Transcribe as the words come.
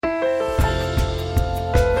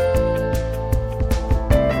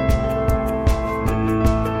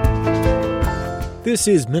This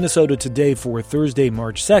is Minnesota Today for Thursday,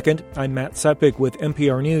 March 2nd. I'm Matt Sepik with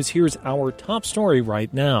NPR News. Here's our top story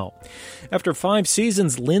right now. After 5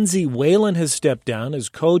 seasons, Lindsay Whalen has stepped down as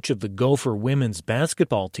coach of the Gopher women's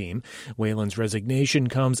basketball team. Whalen's resignation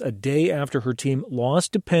comes a day after her team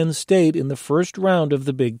lost to Penn State in the first round of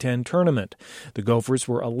the Big Ten tournament. The Gophers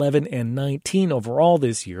were 11-19 overall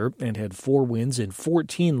this year and had 4 wins and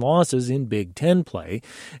 14 losses in Big Ten play.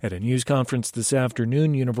 At a news conference this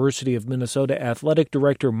afternoon, University of Minnesota Athletic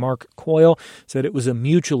Director Mark Coyle said it was a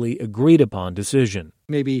mutually agreed-upon decision.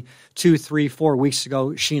 Maybe 2, 3, 4 weeks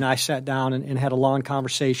ago, she and I sat down and had a long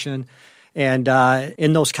conversation. And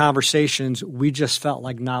in those conversations, we just felt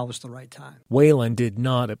like now was the right time. Whalen did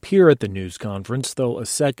not appear at the news conference, though a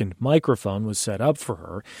second microphone was set up for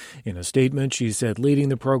her. In a statement, she said leading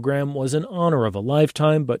the program was an honor of a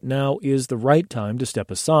lifetime, but now is the right time to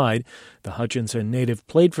step aside. The Hutchinson native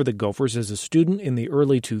played for the Gophers as a student in the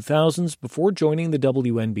early 2000s before joining the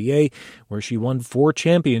WNBA, where she won 4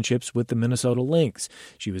 championships with the Minnesota Lynx.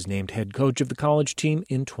 She was named head coach of the college team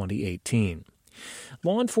in 2018.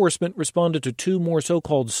 Law enforcement responded to 2 more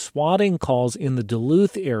so-called swatting calls in the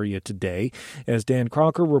Duluth area today. As Dan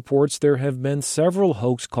Crocker reports, there have been several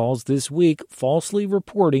hoax calls this week falsely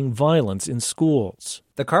reporting violence in schools.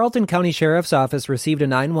 The Carlton County Sheriff's Office received a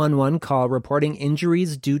 911 call reporting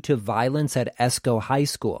injuries due to violence at Esco High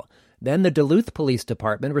School. Then the Duluth Police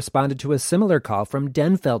Department responded to a similar call from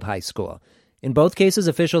Denfeld High School. In both cases,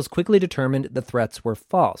 officials quickly determined the threats were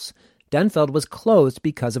false. Denfeld was closed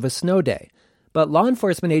because of a snow day. But law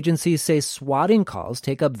enforcement agencies say swatting calls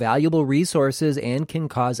take up valuable resources and can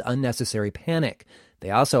cause unnecessary panic. They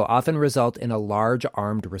also often result in a large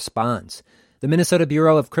armed response. The Minnesota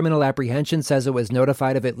Bureau of Criminal Apprehension says it was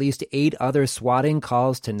notified of at least 8 other swatting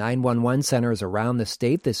calls to 911 centers around the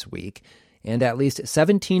state this week, and at least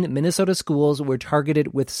 17 Minnesota schools were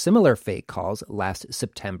targeted with similar fake calls last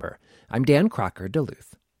September. I'm Dan Crocker,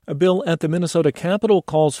 Duluth. A bill at the Minnesota Capitol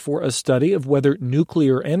calls for a study of whether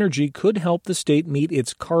nuclear energy could help the state meet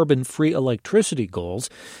its carbon-free electricity goals.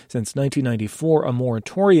 Since 1994, a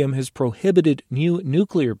moratorium has prohibited new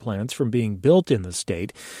nuclear plants from being built in the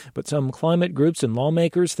state, but some climate groups and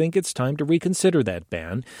lawmakers think it's time to reconsider that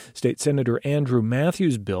ban. State Senator Andrew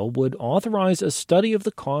Matthews' bill would authorize a study of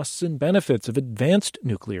the costs and benefits of advanced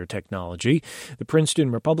nuclear technology. The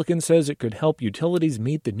Princeton Republican says it could help utilities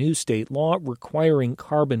meet the new state law requiring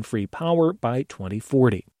carbon-free power by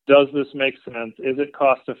 2040. Does this make sense? Is it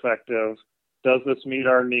cost effective? Does this meet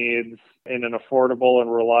our needs in an affordable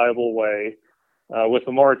and reliable way? With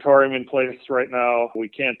the moratorium in place right now, we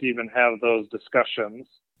can't even have those discussions.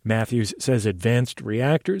 Matthews says advanced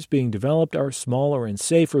reactors being developed are smaller and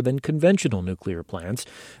safer than conventional nuclear plants.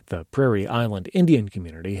 The Prairie Island Indian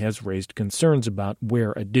community has raised concerns about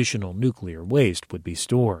where additional nuclear waste would be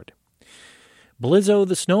stored. Blizzo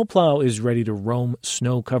the snowplow is ready to roam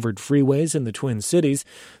snow-covered freeways in the Twin Cities.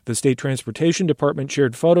 The State Transportation Department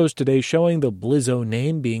shared photos today showing the Blizzo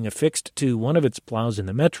name being affixed to one of its plows in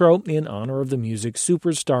the metro in honor of the music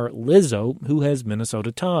superstar Lizzo, who has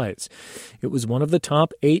Minnesota ties. It was one of the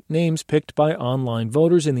top 8 names picked by online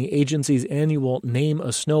voters in the agency's annual Name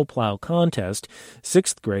a Snowplow contest.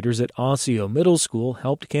 6th graders at Osseo Middle School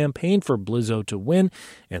helped campaign for Blizzo to win,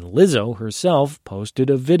 and Lizzo herself posted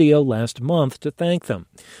a video last month to thank them.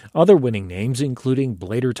 Other winning names, including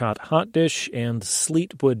Bladertot Hot Dish and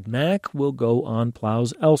Sleetwood Mac, will go on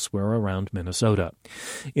plows elsewhere around Minnesota.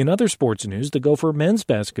 In other sports news, the Gopher men's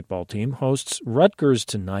basketball team hosts Rutgers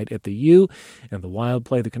tonight at the U, and the Wild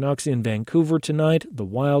play the Canucks in Vancouver tonight. The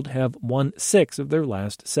Wild have won 6 of their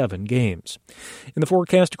last 7 games. In the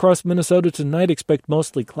forecast across Minnesota tonight, expect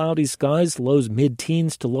mostly cloudy skies, lows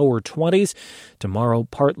mid-teens to lower 20s. Tomorrow,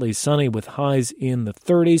 partly sunny with highs in the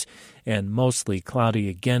 30s, and mostly cloudy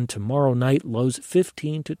again tomorrow night, lows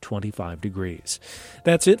 15 to 25 degrees.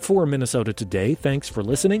 That's it for Minnesota Today. Thanks for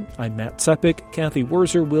listening. I'm Matt Sepik. Kathy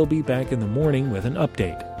Wurzer will be back in the morning with an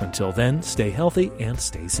update. Until then, stay healthy and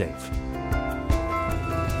stay safe.